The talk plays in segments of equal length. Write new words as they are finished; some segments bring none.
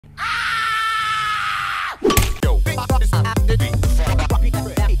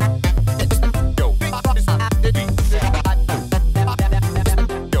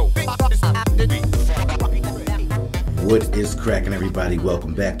cracking, everybody?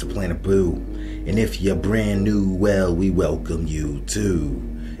 Welcome back to Planet Boo. And if you're brand new, well, we welcome you too.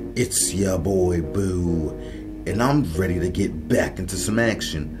 It's your boy Boo, and I'm ready to get back into some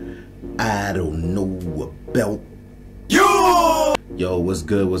action. I don't know about you. Yo, what's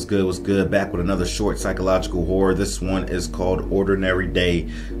good? What's good? What's good? Back with another short psychological horror. This one is called Ordinary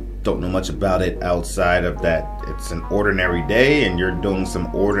Day. Don't know much about it outside of that it's an ordinary day and you're doing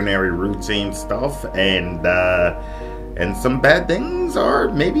some ordinary routine stuff, and some bad things are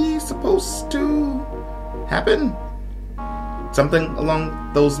maybe supposed to happen. Something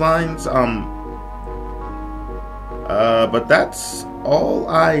along those lines. But that's all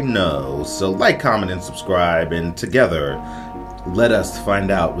I know. So like, comment, and subscribe, and together let us find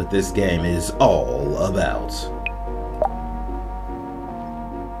out what this game is all about.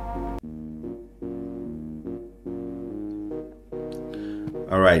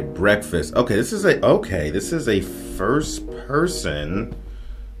 All right, breakfast. Okay, this is a first person.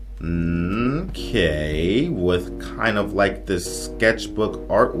 Okay, with kind of like this sketchbook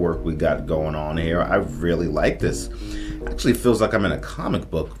artwork we got going on here. I really like this. Actually feels like I'm in a comic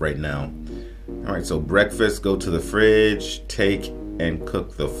book right now. All right, so breakfast, go to the fridge, take and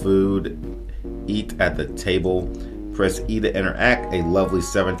cook the food, eat at the table, press E to interact, a lovely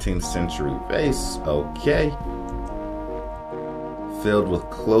 17th century vase. Okay. Filled with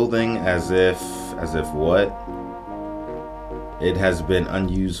clothing as if what? It has been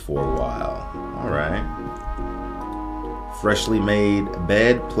unused for a while. Alright. Freshly made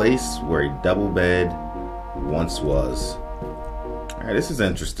bed, place where a double bed once was. Alright, this is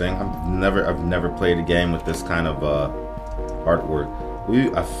interesting. I've never played a game with this kind of artwork.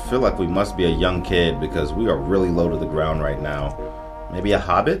 I feel like we must be a young kid because we are really low to the ground right now. Maybe a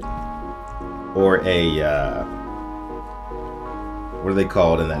hobbit? Or a what are they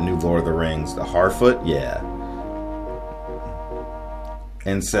called in that new Lord of the Rings? The Harfoot? Yeah.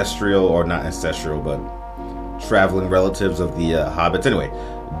 Ancestral, or not ancestral, but traveling relatives of the hobbits. Anyway,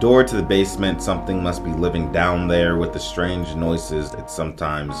 door to the basement. Something must be living down there with the strange noises it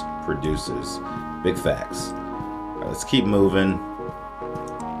sometimes produces. Big facts. All right, let's keep moving.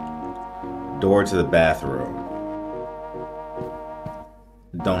 Door to the bathroom.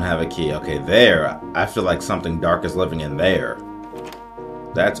 Don't have a key. Okay, there. I feel like something dark is living in there.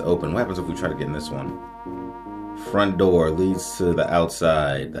 That's open. What happens if we try to get in this one? Front door leads to the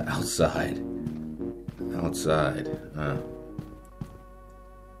outside. The outside. Outside.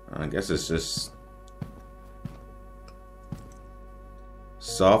 I guess it's just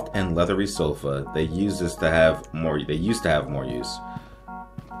soft and leathery sofa. They used to have more use.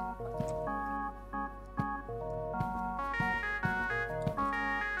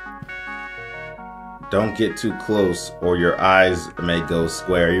 Don't get too close or your eyes may go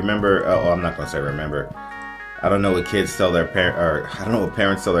square. You remember? Oh, I'm not going to say remember. I don't know what kids tell their parents, or I don't know what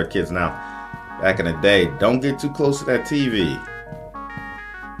parents tell their kids now. Back in the day, don't get too close to that TV.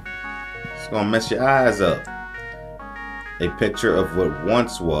 It's going to mess your eyes up. A picture of what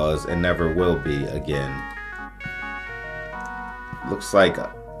once was and never will be again. Looks like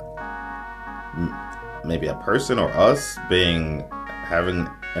maybe a person or us having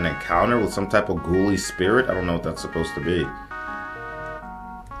an encounter with some type of ghouly spirit. I don't know what that's supposed to be.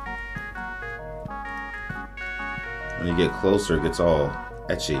 When you get closer, it gets all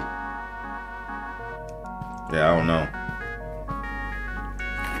etchy. Yeah, I don't know.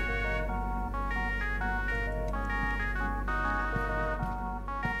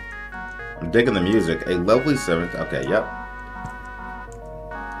 I'm digging the music. A lovely 7th. Okay, yep.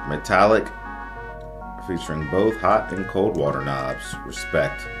 Metallic. Featuring both hot and cold water knobs.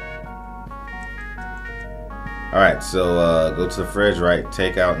 Respect. Alright, so go to the fridge, right?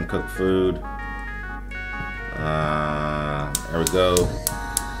 Take out and cook food. There we go.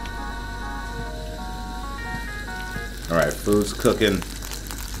 Alright, food's cooking.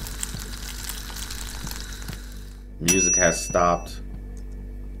 Music has stopped.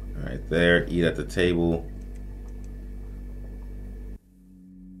 Alright, there. Eat at the table.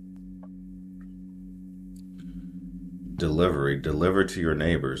 Deliver to your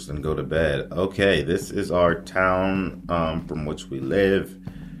neighbors, then go to bed. Okay, this is our town from which we live.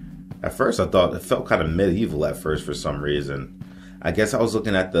 At first I thought it felt kind of medieval at first for some reason. I guess I was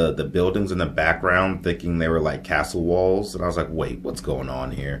looking at the buildings in the background thinking they were like castle walls, and I was like, wait, what's going on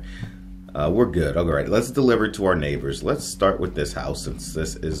here? We're good. All right, let's deliver to our neighbors. Let's start with this house since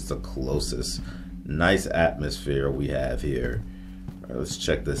this is the closest. Nice atmosphere we have here. All right, let's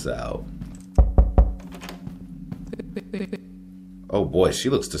check this out. Oh boy, she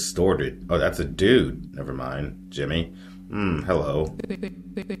looks distorted. Oh, that's a dude. Never mind. Jimmy. Hello.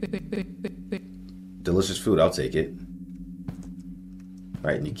 Delicious food, I'll take it.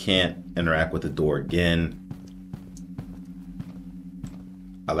 Right, and you can't interact with the door again.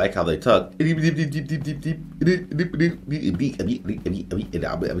 I like how they talk. That's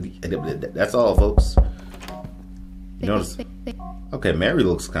all, folks. You notice? Okay, Mary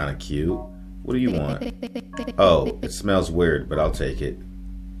looks kind of cute. What do you want? Oh, it smells weird, but I'll take it.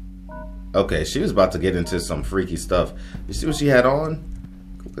 Okay, she was about to get into some freaky stuff. You see what she had on?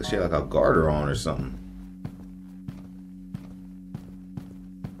 Look like she had like a garter on or something.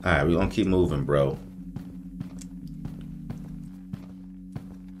 Alright, we're gonna keep moving, bro.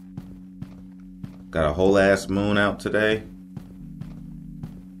 Got a whole ass moon out today.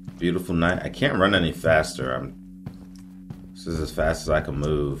 Beautiful night. I can't run any faster. This is as fast as I can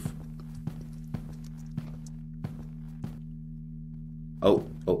move. Oh,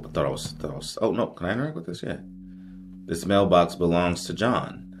 I thought I was. Oh no, can I interact with this? Yeah. This mailbox belongs to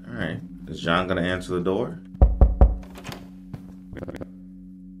John. All right. Is John gonna answer the door?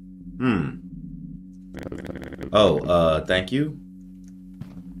 Oh, thank you.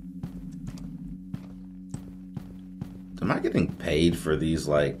 Am I getting paid for these,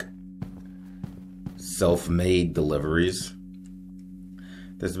 like, self-made deliveries?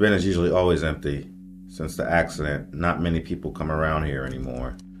 This bin is usually always empty. Since the accident, not many people come around here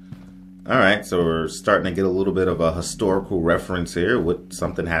anymore. Alright, so we're starting to get a little bit of a historical reference here.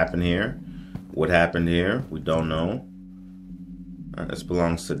 Something happened here. What happened here? We don't know. Alright, this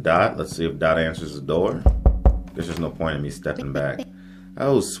belongs to Dot. Let's see if Dot answers the door. There's just no point in me stepping back.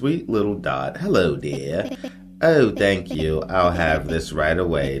 Oh, sweet little Dot. Hello, dear. Oh, thank you. I'll have this right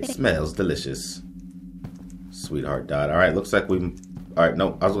away. It smells delicious. Sweetheart Dot. Alright, looks like we... Alright,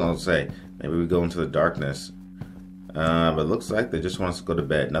 no, I was going to say, maybe we go into the darkness. But it looks like they just want us to go to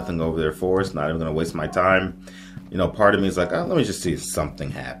bed. Nothing over there for us. Not even going to waste my time. You know, part of me is like, oh, let me just see if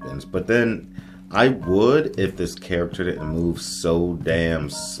something happens. But then I would if this character didn't move so damn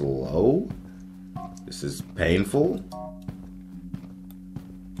slow. This is painful.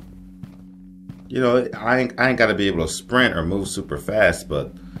 You know, I ain't got to be able to sprint or move super fast,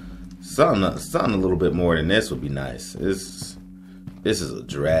 but something a little bit more than this would be nice. This is a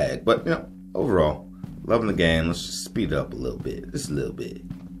drag, but you know, overall, loving the game. Let's just speed it up a little bit, just a little bit.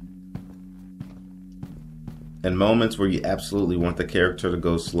 In moments where you absolutely want the character to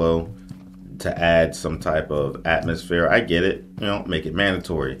go slow to add some type of atmosphere, I get it. You know, make it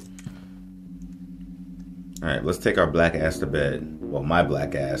mandatory. All right, let's take our black ass to bed. Well, my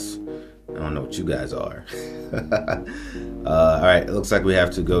black ass. I don't know what you guys are. All right, it looks like we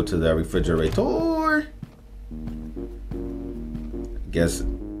have to go to the refrigerator. Guess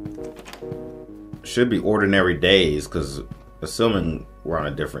should be ordinary days, because assuming we're on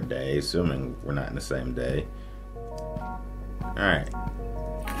a different day, assuming we're not in the same day. All right,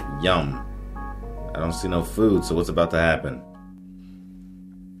 yum. I don't see no food, so what's about to happen?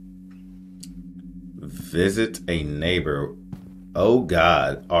 Visit a neighbor. Oh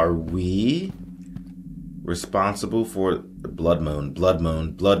God, are we responsible for the blood moon? Blood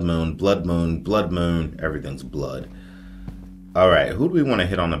moon, blood moon, blood moon, blood moon. Everything's blood. All right, who do we want to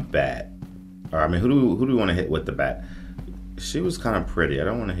hit on the bat? Or I mean, who do we want to hit with the bat? She was kind of pretty. I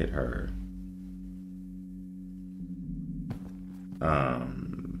don't want to hit her. I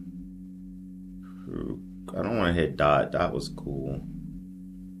don't want to hit Dot. Dot was cool.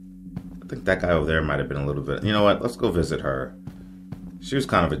 I think that guy over there might have been a little bit. You know what? Let's go visit her. She was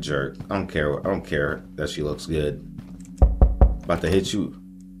kind of a jerk. I don't care that she looks good. About to hit you.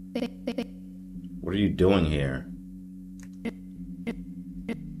 What are you doing here?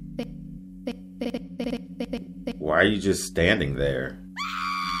 Why are you just standing there?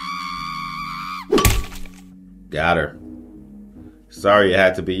 Got her. Sorry it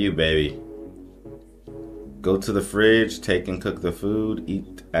had to be you, baby. Go to the fridge, take and cook the food,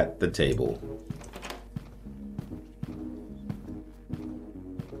 eat at the table.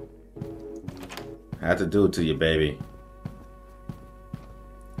 Had to do it to you, baby.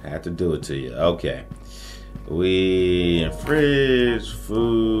 Had to do it to you. Okay. We fridge,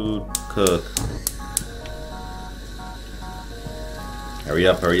 food, cook. Hurry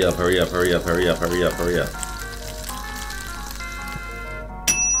up, hurry up, hurry up, hurry up, hurry up, hurry up, hurry up.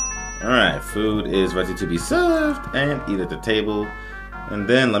 Alright, food is ready to be served and eat at the table. And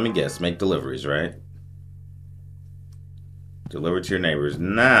then, let me guess, make deliveries, right? Deliver to your neighbors.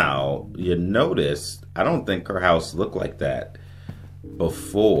 Now, you notice, I don't think her house looked like that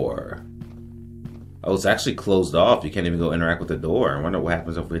before. Oh, it's actually closed off. You can't even go interact with the door. I wonder what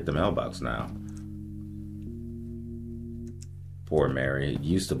happens if we hit the mailbox now. Poor Mary. It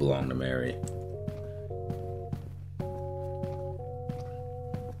used to belong to Mary.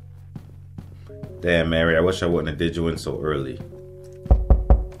 Damn, Mary, I wish I wouldn't have did you in so early.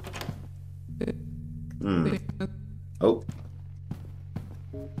 Oh.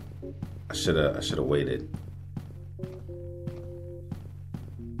 I should have waited.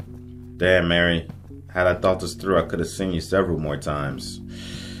 Damn, Mary. Had I thought this through, I could have seen you several more times.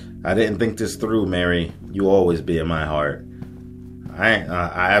 I didn't think this through, Mary. You always be in my heart. I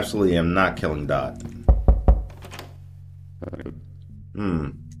absolutely am not killing Dot.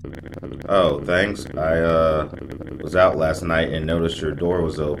 Oh, thanks. I was out last night and noticed your door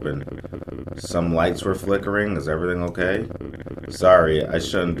was open. Some lights were flickering. Is everything okay? Sorry, I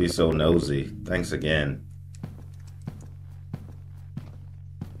shouldn't be so nosy. Thanks again.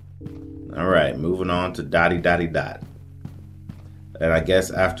 Alright, moving on to Dotty Dotty Dot. And I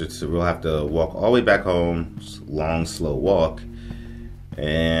guess after we'll have to walk all the way back home, long, slow walk,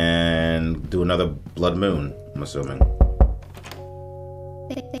 and do another blood moon, I'm assuming.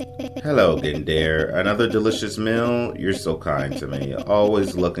 Hello again, dear. Another delicious meal? You're so kind to me.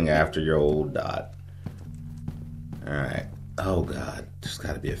 Always looking after your old Dot. Alright. Oh god, there's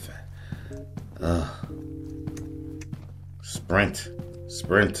gotta be a Sprint.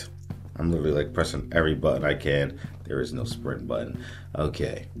 Sprint. I'm literally like pressing every button I can. There is no sprint button.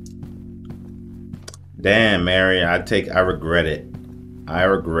 Okay. Damn, Mary, I regret it. I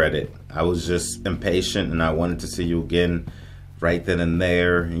regret it. I was just impatient and I wanted to see you again right then and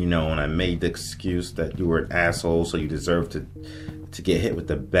there. You know, and I made the excuse that you were an asshole, so you deserved to get hit with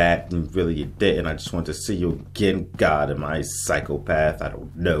the bat, and really you didn't. I just wanted to see you again. God, am I a psychopath? I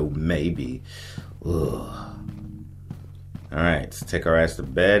don't know, maybe. Ugh. Alright, let's take our ass to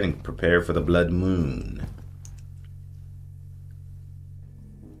bed and prepare for the blood moon.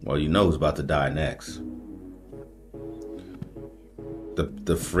 Well, you know who's about to die next.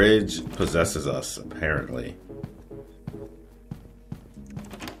 The fridge possesses us, apparently.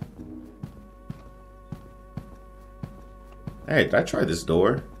 Hey, did I try this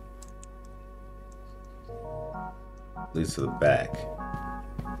door? Leads to the back.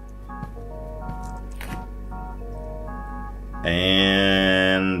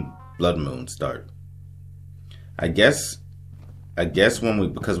 And blood moon start. I guess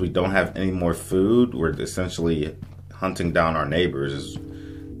because we don't have any more food, we're essentially hunting down our neighbors is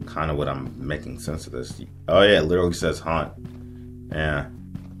kind of what I'm making sense of this. Oh yeah, it literally says hunt. Yeah.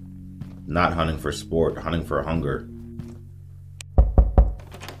 Not hunting for sport, hunting for hunger.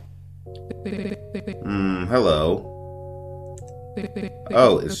 Hello.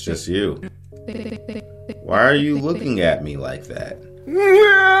 Oh, it's just you. Why are you looking at me like that?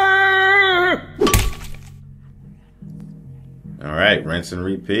 Alright, rinse and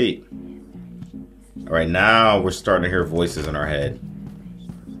repeat. Alright, now we're starting to hear voices in our head.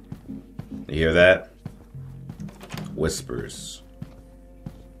 You hear that? Whispers.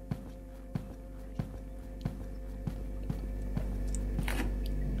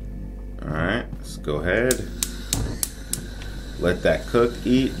 Alright, let's go ahead. Let that cook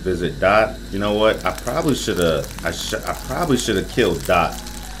eat. Visit Dot. You know what? I probably should have killed Dot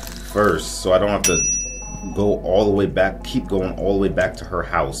first, so I don't have to go all the way back. Keep going all the way back to her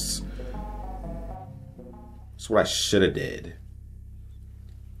house. That's what I should have did.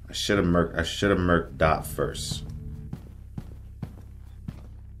 I should have murked Dot first.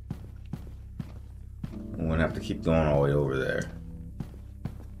 I'm gonna have to keep going all the way over there.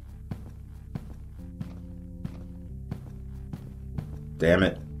 Damn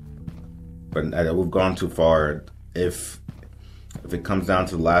it. But we've gone too far. If it comes down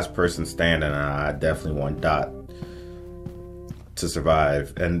to the last person standing, I definitely want Dot to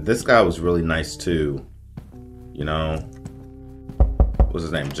survive. And this guy was really nice too. You know? What's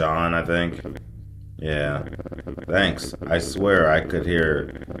his name? John, I think? Yeah. Thanks. I swear I could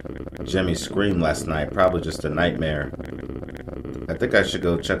hear Jimmy scream last night. Probably just a nightmare. I think I should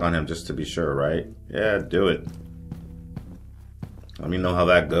go check on him just to be sure, right? Yeah, do it. Let me know how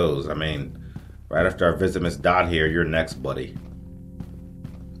that goes. I mean, right after I visit Miss Dot here, you're next, buddy.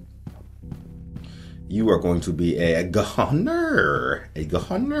 You are going to be a goner. A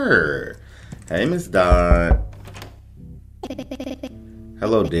goner. Hey, Miss Dot.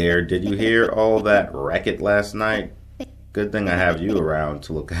 Hello, dear. Did you hear all that racket last night? Good thing I have you around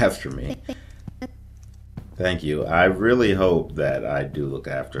to look after me. Thank you. I really hope that I do look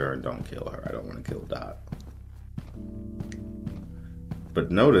after her and don't kill her. I don't want to kill Dot. But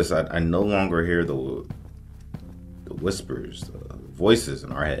notice I no longer hear the whispers, the voices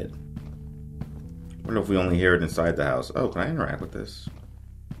in our head. I wonder if we only hear it inside the house. Oh, can I interact with this?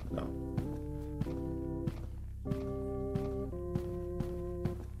 No.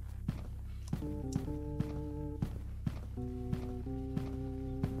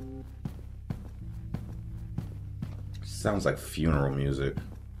 Sounds like funeral music.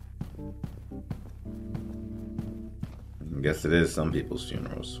 I guess it is some people's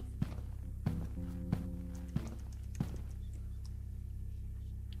funerals.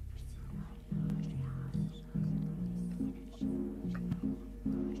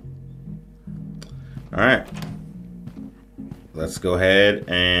 Alright. Let's go ahead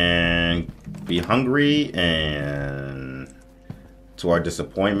and be hungry, and to our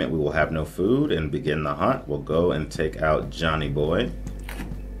disappointment, we will have no food and begin the hunt. We'll go and take out Johnny Boy.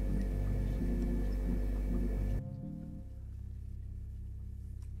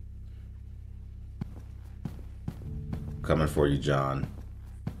 Coming for you, John.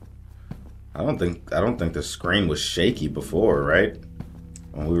 I don't think the screen was shaky before, right?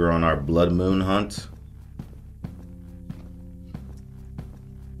 When we were on our blood moon hunt.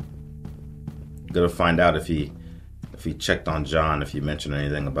 Gonna find out if he checked on John, if he mentioned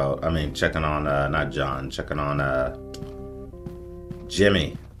anything about, I mean, checking on not John, checking on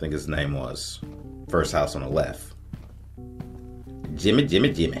Jimmy, I think his name was. First house on the left. Jimmy.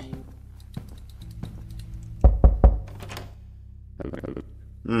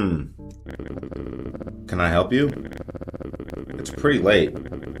 Can I help you? It's pretty late.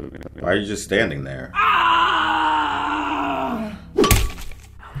 Why are you just standing there?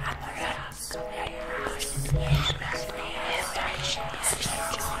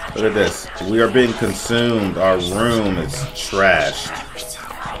 Look at this. We are being consumed. Our room is trashed.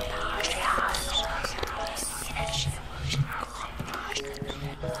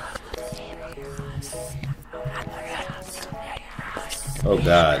 Oh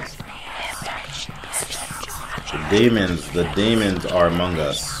God. The demons are among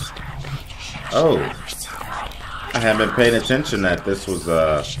us. Oh. I haven't been paying attention that this was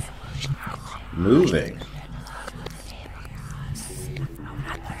moving.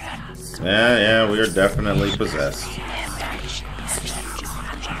 Yeah, we are definitely possessed.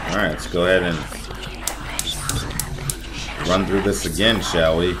 Alright, let's go ahead and run through this again,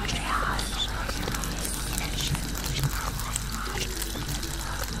 shall we?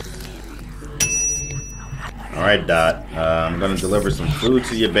 Alright, Dot. I'm gonna deliver some food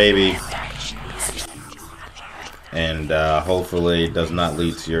to you, baby. And hopefully it does not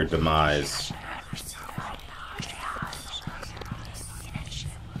lead to your demise.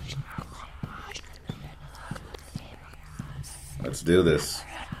 Let's do this.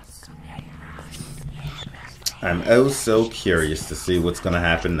 I'm oh so curious to see what's gonna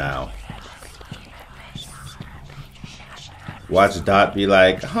happen now. Watch Dot be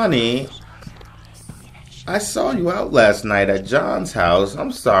like, honey, I saw you out last night at John's house.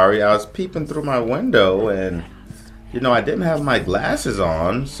 I'm sorry, I was peeping through my window and, you know, I didn't have my glasses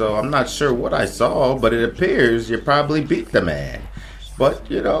on, so I'm not sure what I saw, but it appears you probably beat the man. But,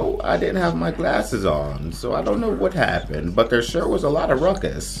 you know, I didn't have my glasses on, so I don't know what happened, but there sure was a lot of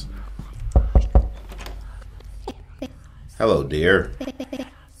ruckus. Hello, dear.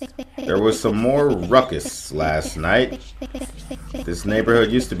 There was some more ruckus last night. This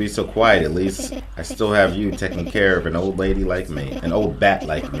neighborhood used to be so quiet, at least. I still have you taking care of an old lady like me. An old bat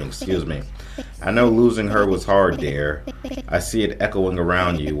like me, excuse me. I know losing her was hard, dear. I see it echoing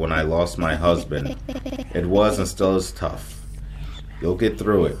around you when I lost my husband. It was and still is tough. You'll get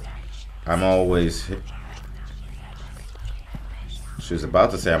through it. I'm always... She was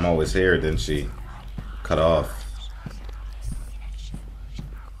about to say I'm always here, then she cut off.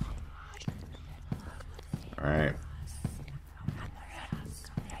 Alright.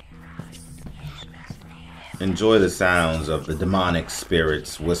 Enjoy the sounds of the demonic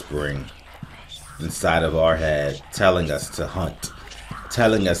spirits whispering inside of our head, telling us to hunt,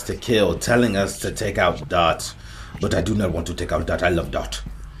 telling us to kill, telling us to take out Dot. But I do not want to take out Dot. I love Dot.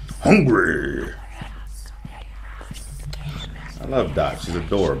 Hungry! I love Dot. She's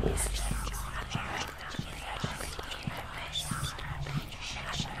adorable.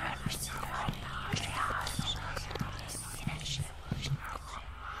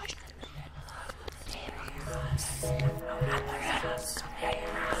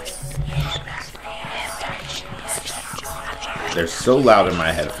 They're so loud in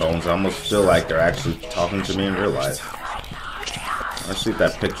my headphones, I almost feel like they're actually talking to me in real life. Let's see what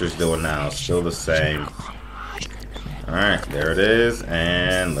that picture's doing now. Still the same. Alright, there it is.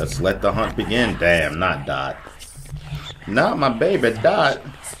 And let's let the hunt begin. Damn, not Dot. Not my baby Dot.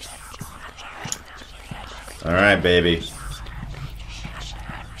 Alright, baby.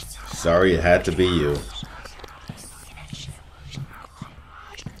 Sorry it had to be you.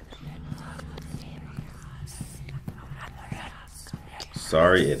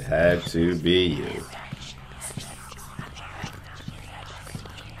 Sorry it had to be you.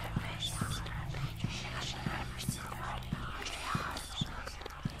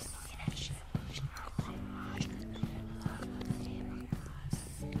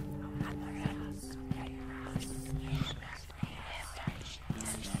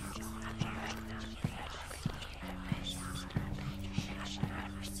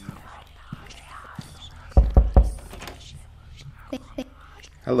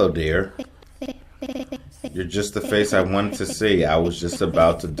 Hello, dear. You're just the face I wanted to see. I was just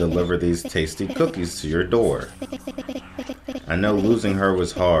about to deliver these tasty cookies to your door. I know losing her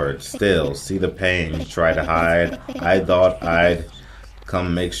was hard. Still, see the pain. You try to hide. I thought I'd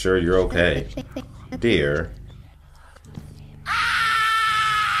come make sure you're okay. Dear.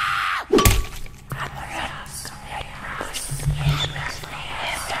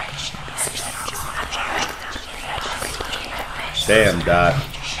 Damn, Dot.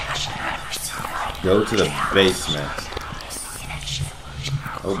 Go to the basement.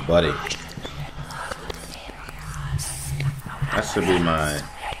 Oh, buddy. That should be my...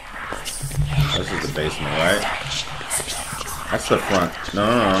 This is the basement, right? That's the front. No,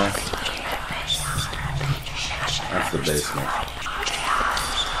 no, no. That's the basement.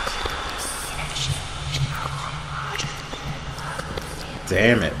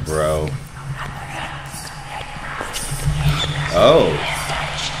 Damn it, bro. Oh.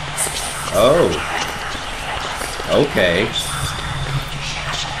 Oh. Okay.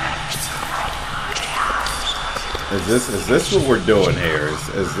 Is this what we're doing here?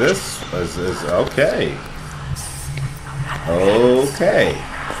 Is this okay? Okay.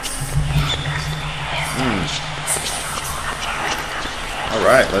 All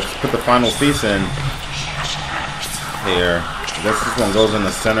right, let's put the final piece in here. I guess this one goes in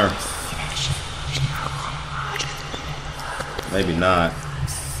the center. Maybe not.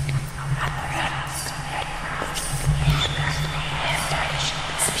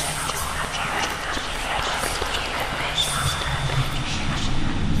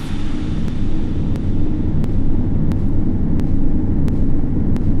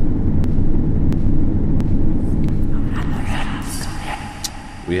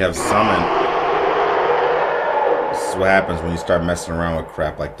 We have summoned. This is what happens when you start messing around with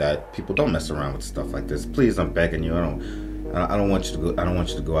crap like that. People, don't mess around with stuff like this. Please, I'm begging you. I don't want you to go. I don't want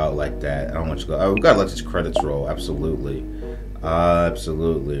you to go out like that. I don't want you to go. Oh, we gotta let these credits roll. Absolutely,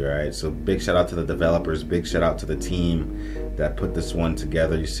 absolutely. Right. So big shout out to the developers. Big shout out to the team that put this one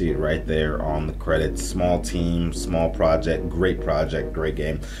together. You see it right there on the credits. Small team, small project, great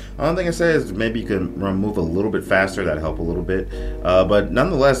game. Only thing I say is maybe you can move a little bit faster. That'd help a little bit. But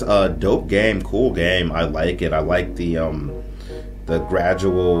nonetheless, dope game, cool game. I like it. I like the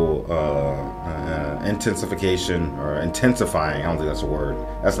gradual intensification or intensifying. I don't think that's a word.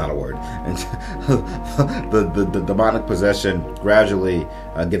 That's not a word. the demonic possession gradually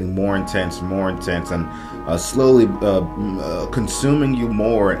getting more intense, and slowly consuming you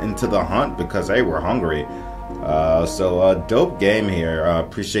more into the hunt because hey, we're hungry. So dope game here.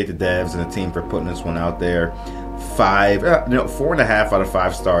 Appreciate the devs and the team for putting this one out there. 4.5 out of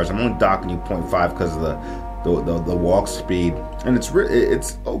 5 stars. I'm only docking you 0.5 because of the walk speed, and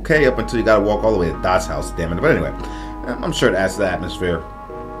it's okay up until you gotta walk all the way to Dot's house, damn it. But anyway, I'm sure it adds to the atmosphere.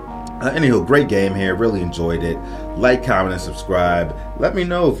 Anywho, great game here, really enjoyed it. Like, comment, and subscribe. Let me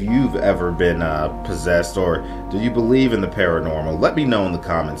know if you've ever been possessed, or do you believe in the paranormal? Let me know in the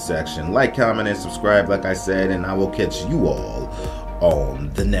comment section. Like, comment, and subscribe, like I said, and I will catch you all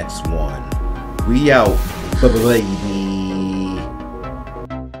on the next one. We out, baby.